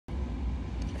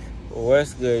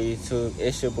What's good, YouTube?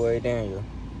 It's your boy Daniel.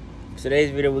 Today's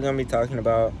video we're gonna be talking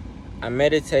about I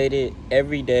meditated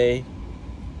every day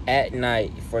at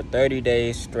night for 30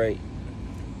 days straight.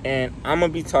 And I'm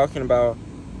gonna be talking about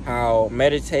how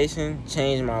meditation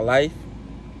changed my life,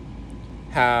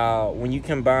 how when you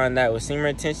combine that with semen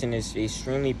retention it's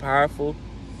extremely powerful,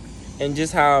 and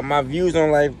just how my views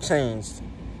on life changed.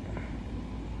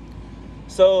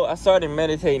 So I started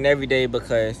meditating every day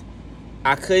because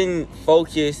I couldn't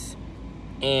focus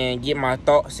and get my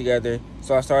thoughts together,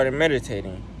 so I started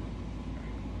meditating.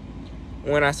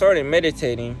 When I started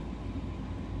meditating,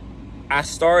 I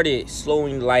started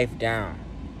slowing life down.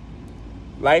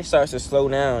 Life starts to slow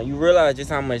down. You realize just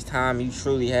how much time you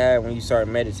truly have when you start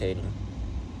meditating.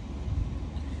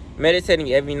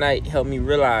 Meditating every night helped me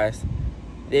realize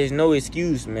there's no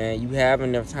excuse, man. You have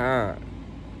enough time.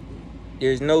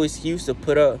 There's no excuse to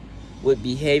put up with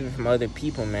behavior from other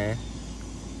people, man.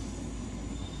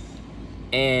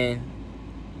 And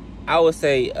I would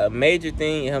say a major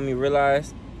thing it helped me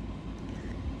realize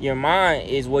your mind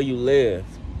is where you live.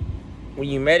 When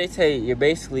you meditate, you're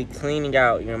basically cleaning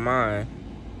out your mind,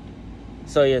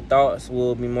 so your thoughts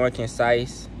will be more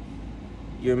concise.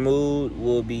 Your mood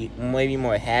will be maybe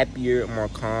more happier, more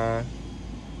calm.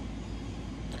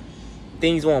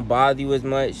 Things won't bother you as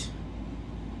much.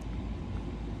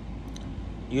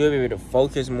 You'll be able to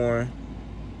focus more.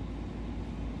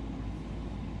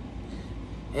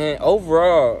 And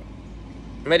overall,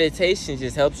 meditation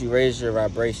just helps you raise your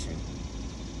vibration.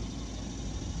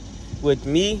 With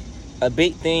me, a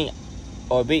big thing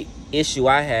or a big issue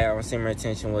I had on semen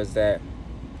retention was that,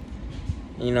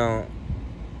 the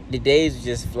days would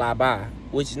just fly by.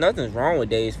 Which nothing's wrong with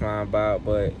days flying by,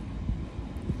 but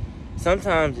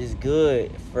sometimes it's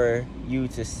good for you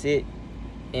to sit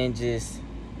and just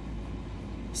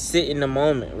sit in the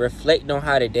moment, reflect on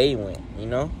how the day went,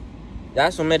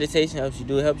 That's what meditation helps you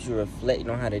do. It helps you reflect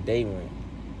on how the day went.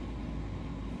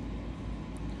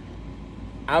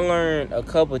 I learned a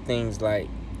couple things, like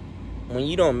when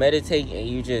you don't meditate and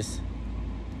you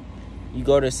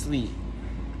go to sleep,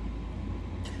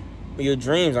 your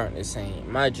dreams aren't the same.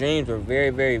 My dreams were very,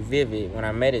 very vivid when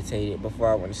I meditated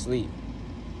before I went to sleep.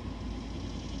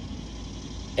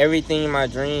 Everything in my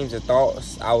dreams, the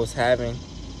thoughts I was having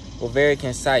were very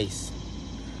concise.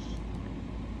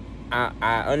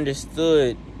 I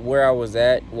understood where I was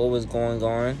at, what was going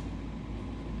on,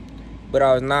 but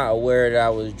I was not aware that I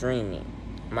was dreaming.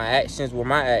 My actions were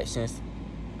my actions,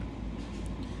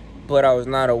 but I was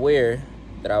not aware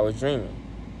that I was dreaming.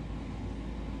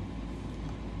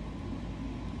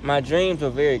 My dreams were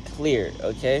very clear,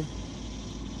 okay?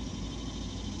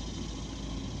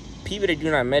 People that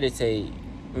do not meditate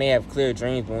may have clear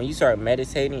dreams, but when you start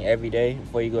meditating every day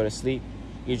before you go to sleep,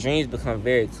 your dreams become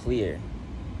very clear.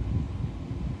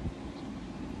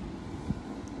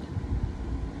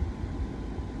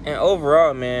 And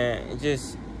overall, man,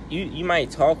 just you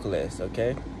might talk less,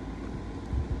 okay?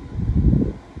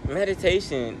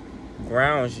 Meditation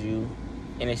grounds you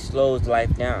and it slows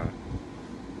life down.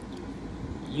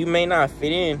 You may not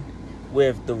fit in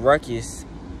with the ruckus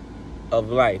of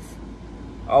life.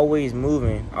 Always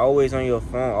moving, always on your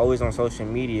phone, always on social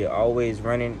media, always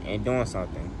running and doing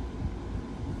something.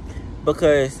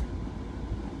 Because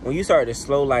when you start to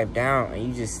slow life down and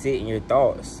you just sit in your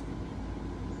thoughts,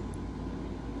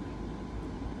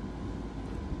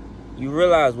 you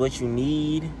realize what you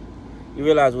need, you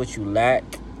realize what you lack,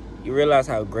 you realize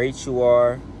how great you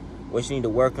are, what you need to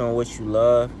work on, what you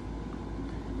love.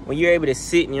 When you're able to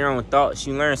sit in your own thoughts,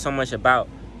 you learn so much about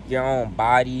your own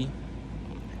body.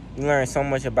 You learn so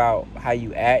much about how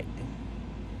you act.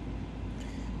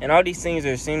 And all these things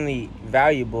are extremely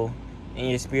valuable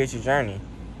in your spiritual journey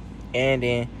and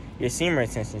in your semen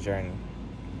retention journey.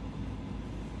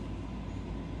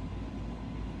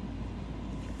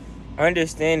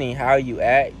 Understanding how you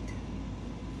act,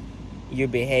 your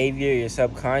behavior, your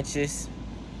subconscious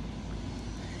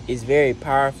is very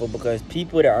powerful, because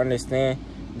people that understand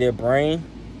their brain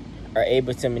are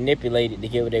able to manipulate it to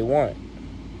get what they want.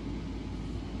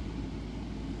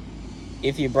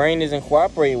 If your brain isn't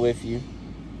cooperating with you,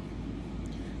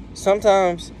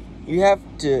 sometimes you have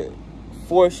to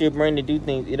force your brain to do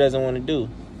things it doesn't want to do.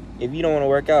 If you don't want to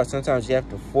work out, sometimes you have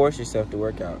to force yourself to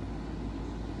work out.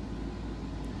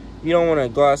 You don't want to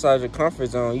go outside your comfort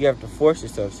zone, you have to force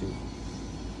yourself to.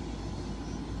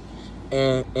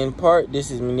 And in part, this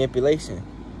is manipulation,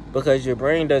 because your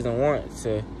brain doesn't want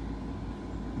to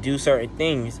do certain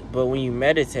things. But when you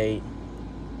meditate,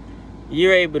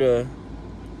 you're able to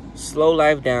slow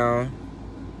life down,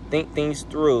 think things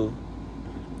through,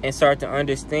 and start to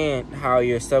understand how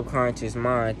your subconscious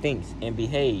mind thinks and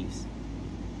behaves.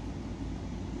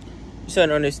 You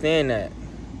should understand that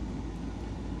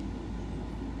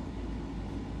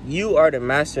you are the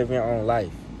master of your own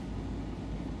life.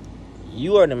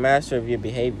 You are the master of your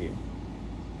behavior.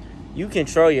 You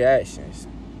control your actions.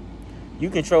 You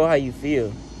control how you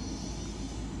feel.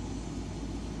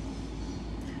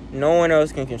 No one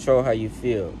else can control how you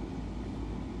feel.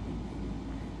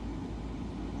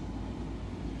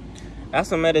 That's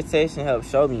what meditation helped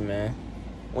show me, man.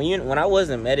 When I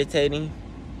wasn't meditating,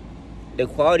 the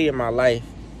quality of my life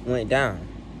went down.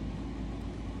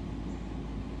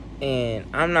 And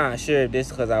I'm not sure if this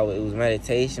is because it was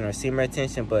meditation or seeing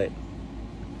meditation, but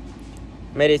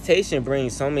meditation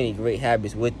brings so many great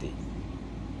habits with it.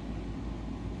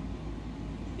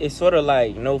 It's sort of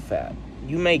like NoFap.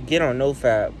 You may get on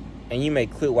NoFap and you may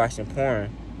quit watching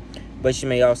porn, but you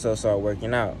may also start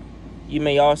working out. You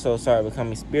may also start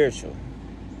becoming spiritual.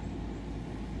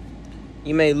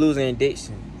 You may lose an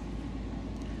addiction.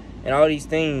 And all these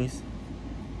things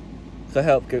could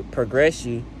help progress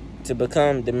you to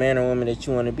become the man or woman that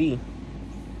you want to be.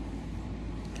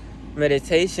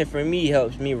 Meditation for me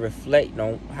helps me reflect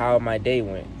on how my day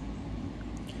went.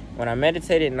 When I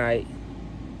meditate at night,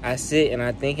 I sit and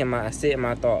I sit in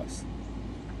my thoughts.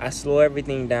 I slow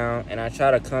everything down and I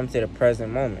try to come to the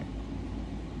present moment.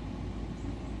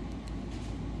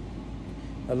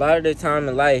 A lot of the time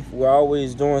in life, we're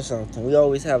always doing something. We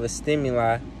always have a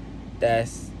stimuli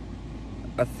that's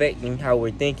affecting how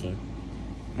we're thinking.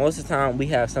 Most of the time, we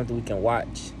have something we can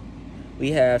watch.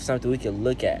 We have something we can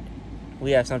look at.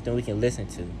 We have something we can listen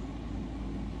to.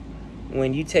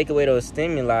 When you take away those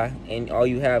stimuli and all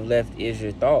you have left is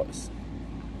your thoughts,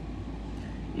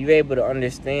 you're able to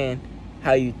understand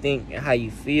how you think and how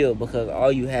you feel because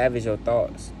all you have is your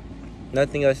thoughts.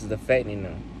 Nothing else is affecting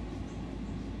them.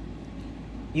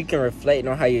 You can reflect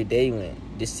on how your day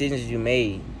went, decisions you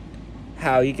made,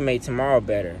 how you can make tomorrow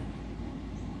better.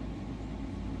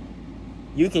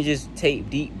 You can just take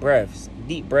deep breaths.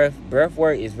 Breath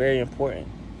work is very important.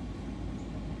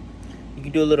 You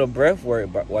can do a little breath work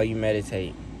while you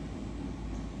meditate.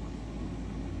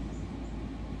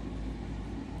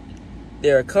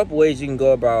 There are a couple ways you can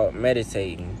go about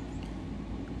meditating.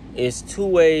 It's 2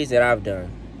 ways that I've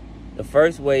done. The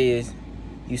first way is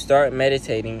you start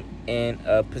meditating in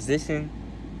a position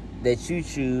that you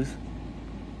choose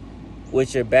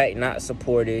with your back not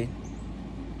supported,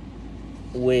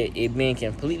 with it being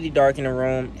completely dark in the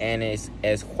room and it's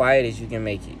as quiet as you can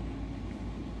make it.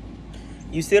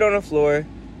 You sit on the floor,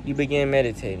 you begin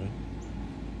meditating.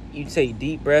 You take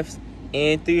deep breaths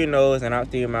in through your nose and out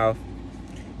through your mouth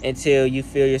until you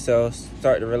feel yourself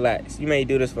start to relax. You may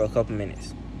do this for a couple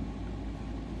minutes.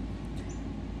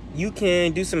 You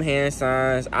can do some hand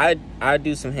signs. I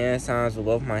do some hand signs with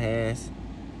both my hands,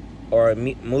 or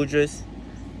mudras.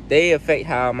 They affect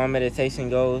how my meditation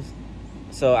goes.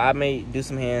 So I may do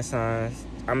some hand signs.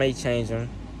 I may change them.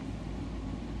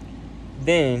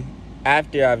 Then,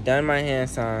 after I've done my hand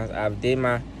signs, I've did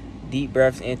my deep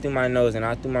breaths in through my nose and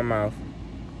out through my mouth,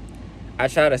 I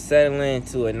try to settle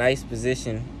into a nice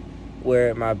position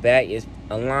where my back is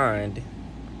aligned.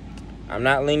 I'm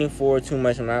not leaning forward too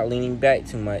much. I'm not leaning back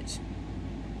too much.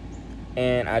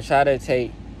 And I try to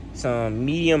take some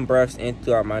medium breaths in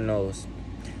throughout my nose.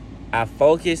 I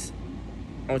focus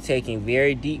on taking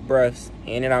very deep breaths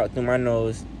in and out through my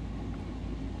nose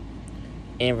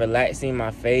and relaxing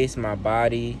my face, my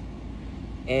body.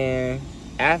 And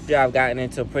after I've gotten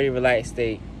into a pretty relaxed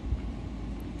state,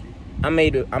 I'm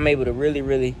able to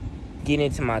really get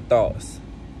into my thoughts,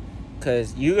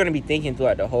 because you're going to be thinking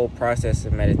throughout the whole process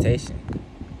of meditation.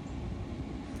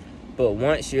 But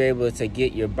once you're able to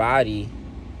get your body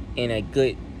in a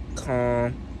good,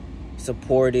 calm,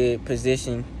 supported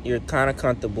position, you're kind of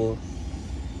comfortable,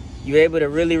 you're able to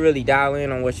really dial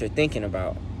in on what you're thinking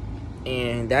about.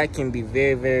 And that can be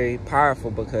very powerful,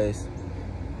 because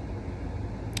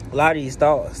a lot of these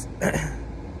thoughts,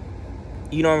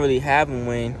 you don't really have them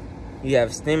when you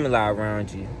have stimuli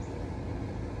around you.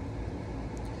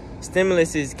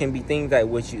 Stimuluses can be things like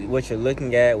what you're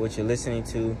looking at, what you're listening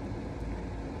to.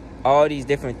 All these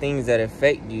different things that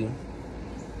affect you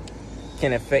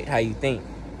can affect how you think.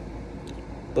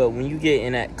 But when you get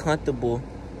in that comfortable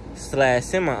 /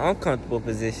 semi-uncomfortable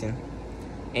position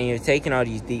and you're taking all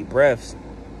these deep breaths,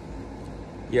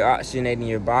 you're oxygenating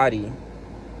your body,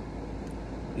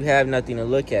 you have nothing to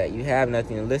look at. You have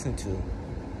nothing to listen to.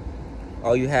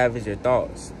 All you have is your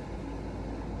thoughts.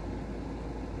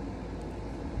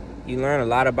 You learn a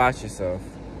lot about yourself.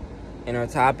 And on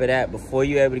top of that, before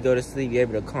you're able to go to sleep, you're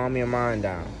able to calm your mind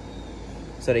down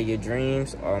so that your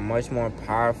dreams are much more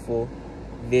powerful,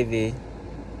 vivid,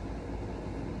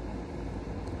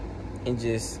 and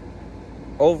just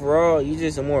overall, you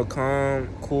just a more calm,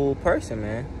 cool person,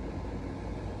 man.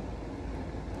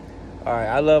 Alright,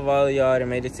 I love all of y'all that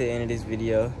made it to the end of this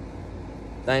video.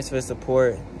 Thanks for the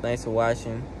support. Thanks for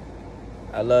watching.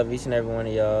 I love each and every one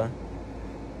of y'all.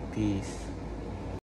 Peace.